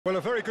Well,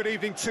 a very good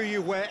evening to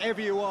you wherever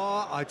you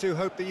are. I do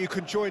hope that you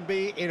can join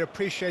me in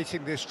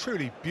appreciating this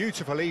truly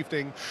beautiful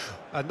evening,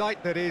 a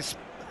night that is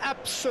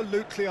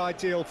absolutely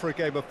ideal for a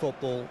game of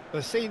football.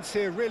 The scenes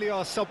here really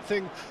are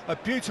something, a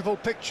beautiful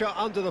picture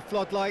under the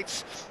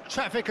floodlights.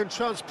 Traffic and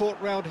transport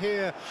round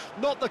here,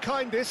 not the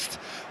kindest,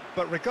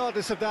 but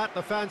regardless of that,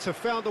 the fans have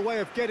found a way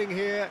of getting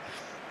here.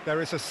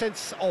 There is a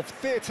sense of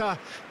theatre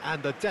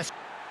and the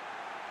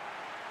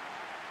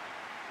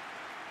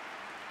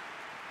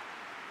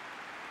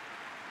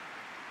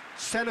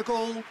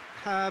Senegal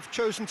have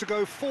chosen to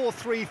go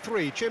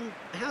 4-3-3. Jim,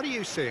 how do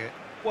you see it?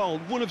 Well,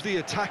 one of the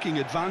attacking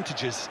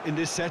advantages in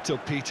this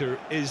setup, Peter,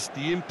 is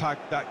the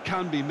impact that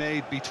can be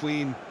made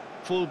between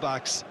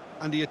fullbacks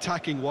and the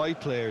attacking wide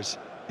players.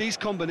 These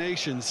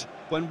combinations,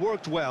 when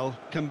worked well,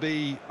 can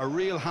be a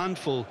real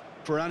handful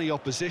for any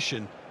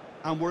opposition,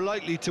 and we're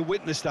likely to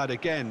witness that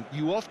again.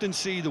 You often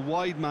see the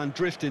wide man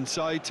drift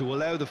inside to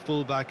allow the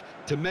fullback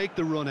to make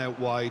the run out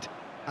wide,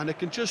 and it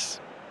can just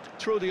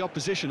throw the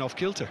opposition off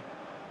kilter.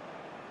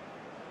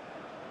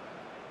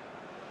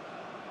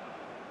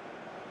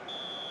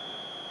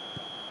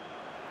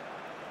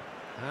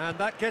 And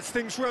that gets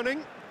things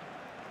running.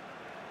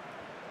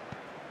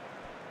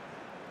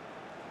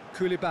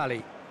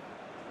 Koulibaly.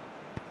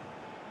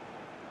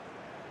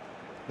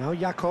 Now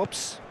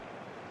Jacobs.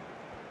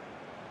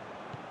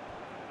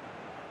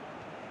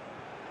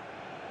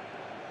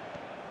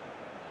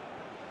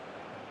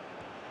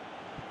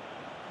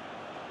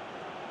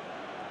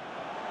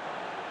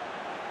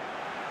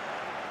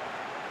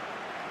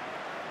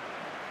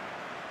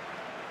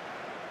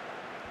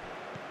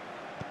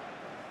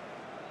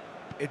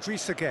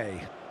 Idrissa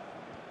Gueye.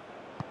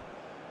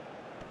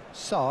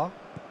 Sarr.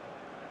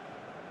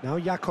 Now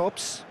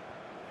Jacobs.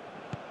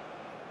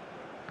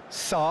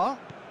 Sarr.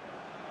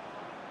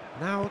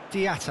 Now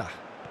Diatta.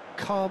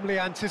 Calmly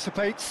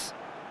anticipates.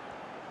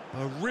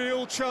 A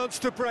real chance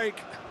to break.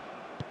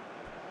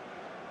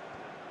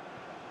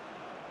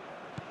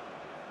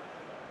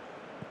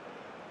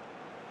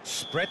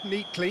 Spread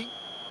neatly.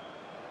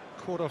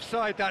 Caught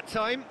offside that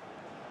time.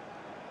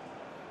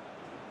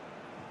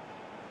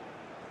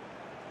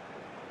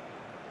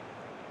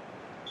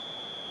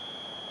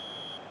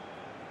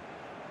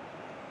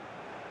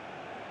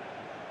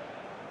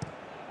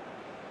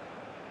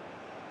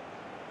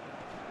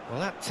 Well,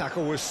 that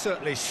tackle was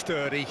certainly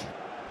sturdy.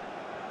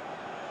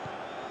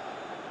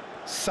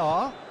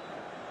 Sarr.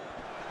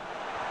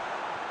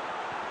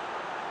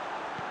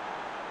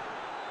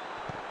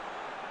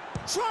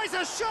 Tries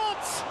a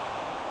shot!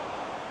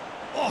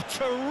 Oh,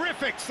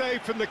 terrific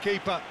save from the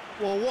keeper.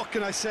 Well, what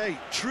can I say?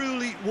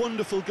 Truly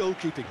wonderful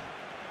goalkeeping.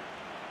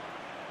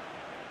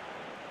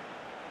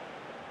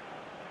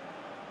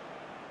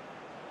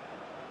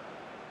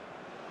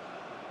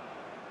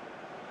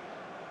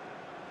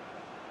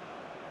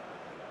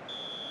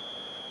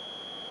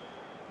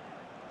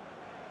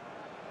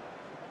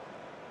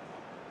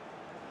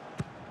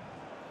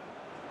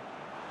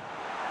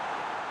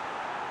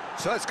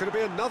 So it's going to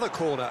be another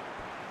corner.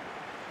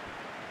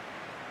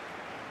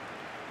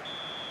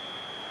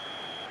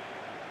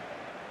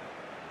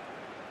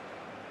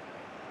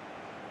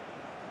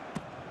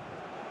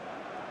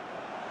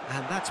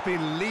 And that's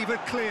been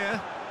levered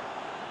clear.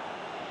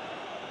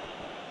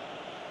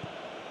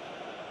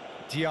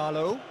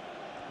 Diallo.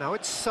 Now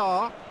it's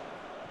Sarr.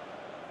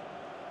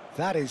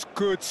 That is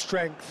good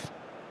strength.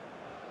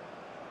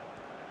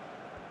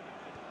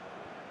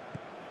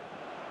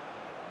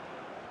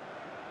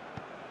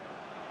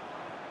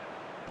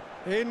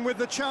 In with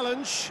the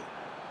challenge.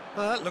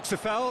 That looks a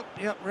foul.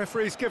 Yep,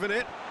 referee's given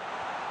it.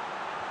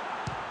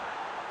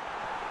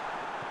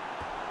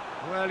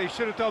 Well, he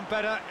should have done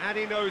better, and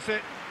he knows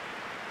it.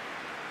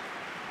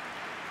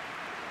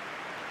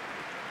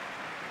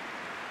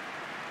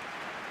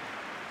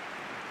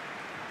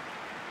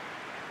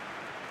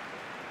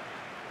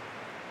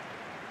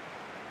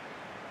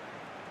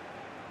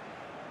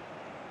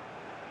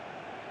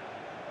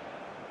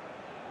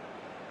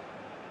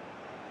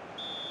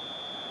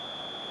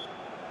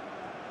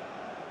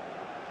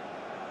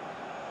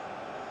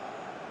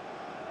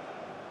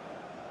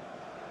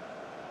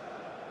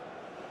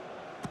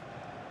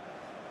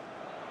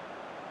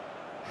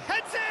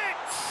 Heads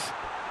it!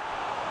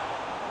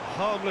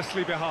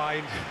 Harmlessly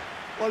behind.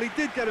 Well, he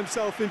did get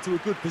himself into a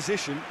good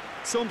position,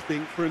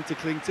 something for him to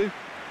cling to.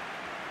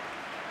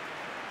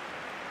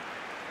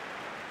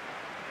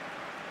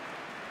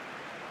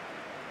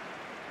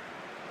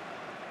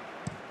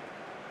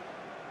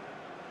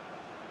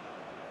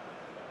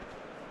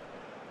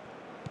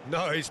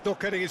 No, he's not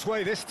getting his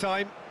way this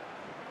time.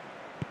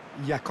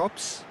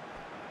 Jacobs.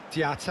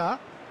 Diatta.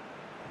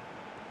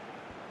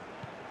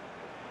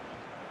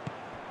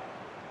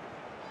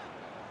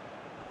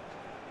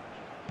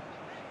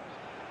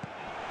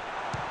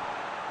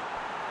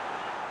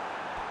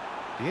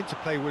 The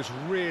interplay was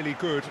really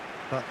good,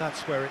 but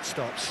that's where it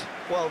stops.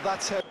 Well,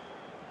 that's how...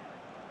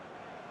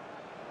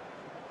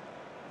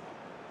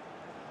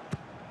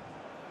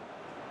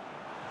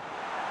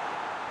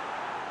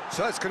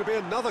 So it's going to be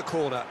another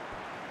corner.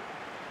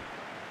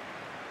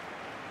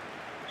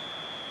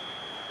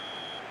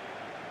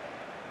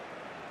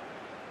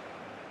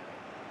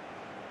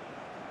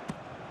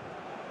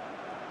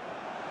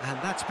 And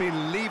that's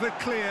been levered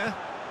clear.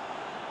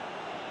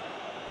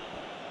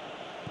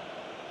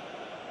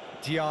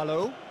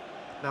 Diallo.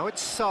 Now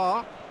it's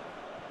Sarr.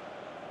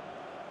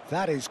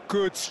 That is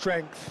good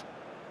strength.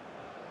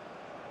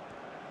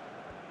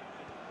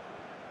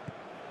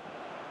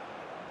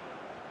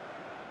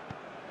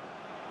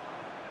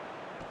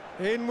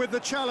 In with the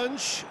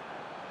challenge.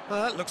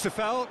 Looks a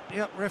foul.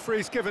 Yep,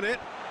 referee's given it.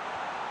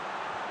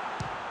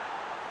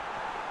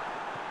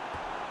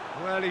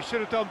 Well, he should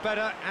have done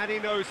better, and he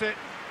knows it.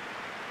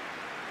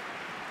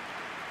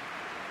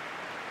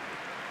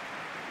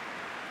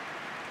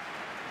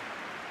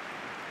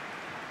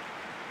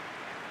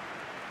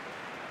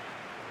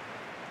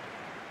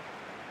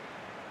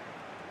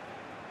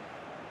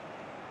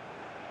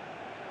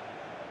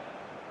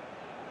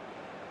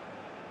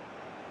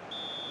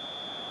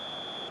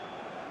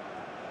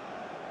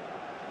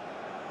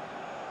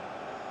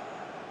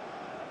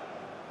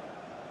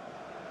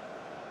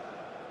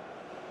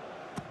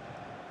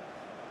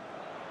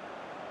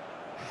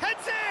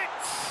 Heads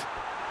it!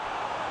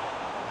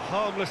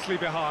 Harmlessly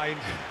behind.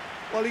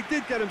 Well, he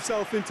did get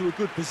himself into a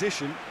good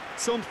position,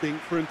 something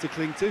for him to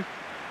cling to.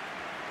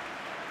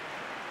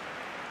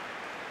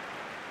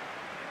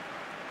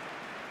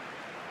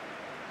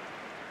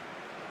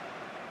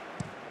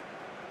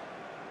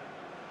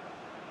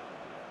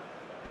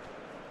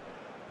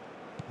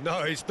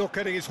 No, he's not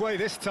getting his way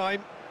this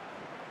time.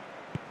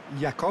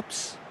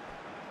 Jacobs.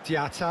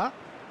 Diatta.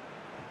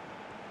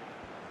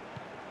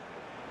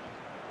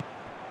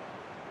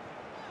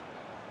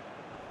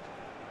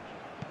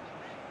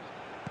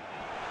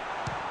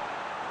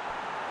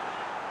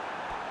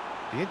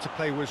 The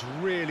interplay was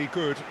really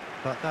good,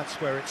 but that's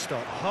where it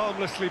stopped.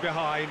 Harmlessly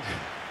behind.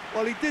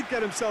 Well, he did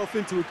get himself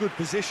into a good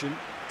position,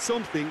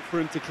 something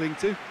for him to cling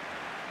to.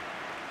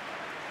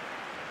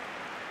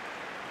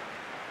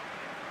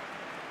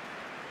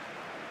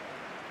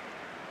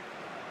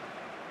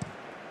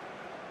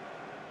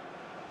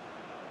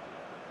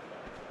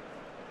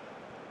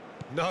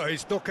 No,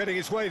 he's not getting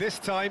his way this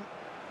time.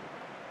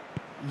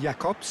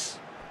 Jacobs.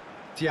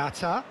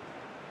 Diatta.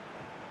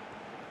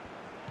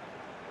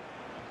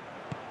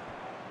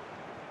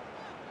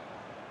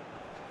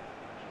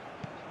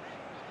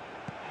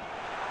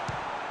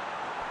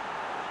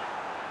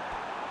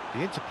 The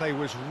interplay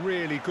was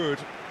really good,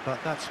 but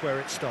that's where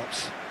it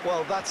stops.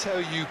 Well, that's how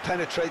you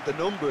penetrate the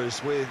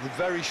numbers, with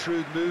very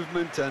shrewd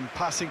movement and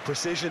passing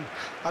precision,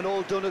 and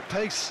all done at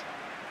pace.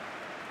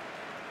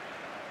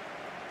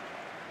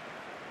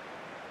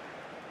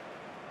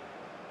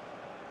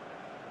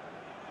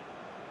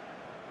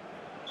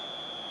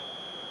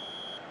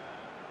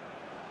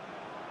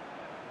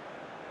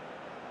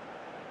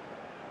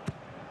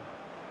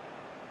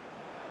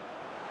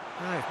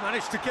 They've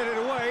managed to get it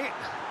away.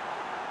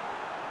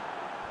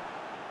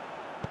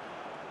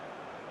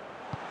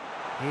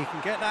 He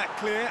can get that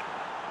clear.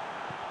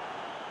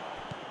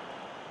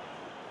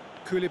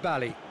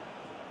 Koulibaly.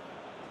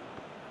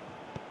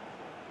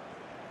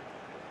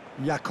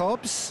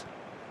 Jacobs.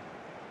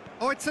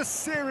 Oh, it's a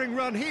searing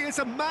run. He is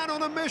a man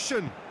on a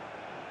mission.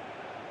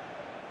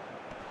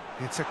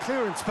 It's a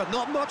clearance, but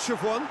not much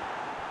of one.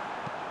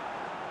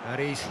 And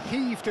he's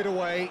heaved it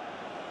away.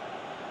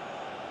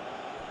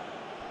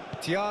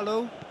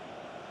 Diallo.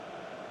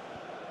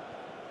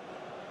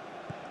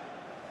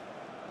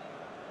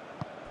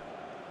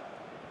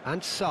 And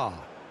Sarr.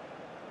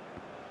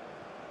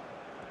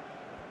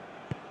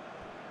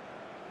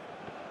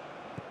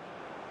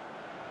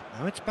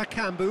 Now it's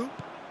Bakambu.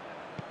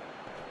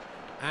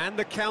 And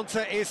the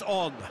counter is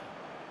on.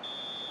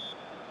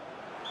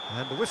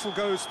 And the whistle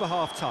goes for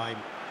half-time.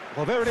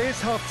 Well, there it is,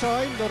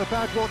 half-time. Not a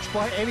bad watch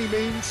by any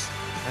means.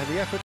 And the effort...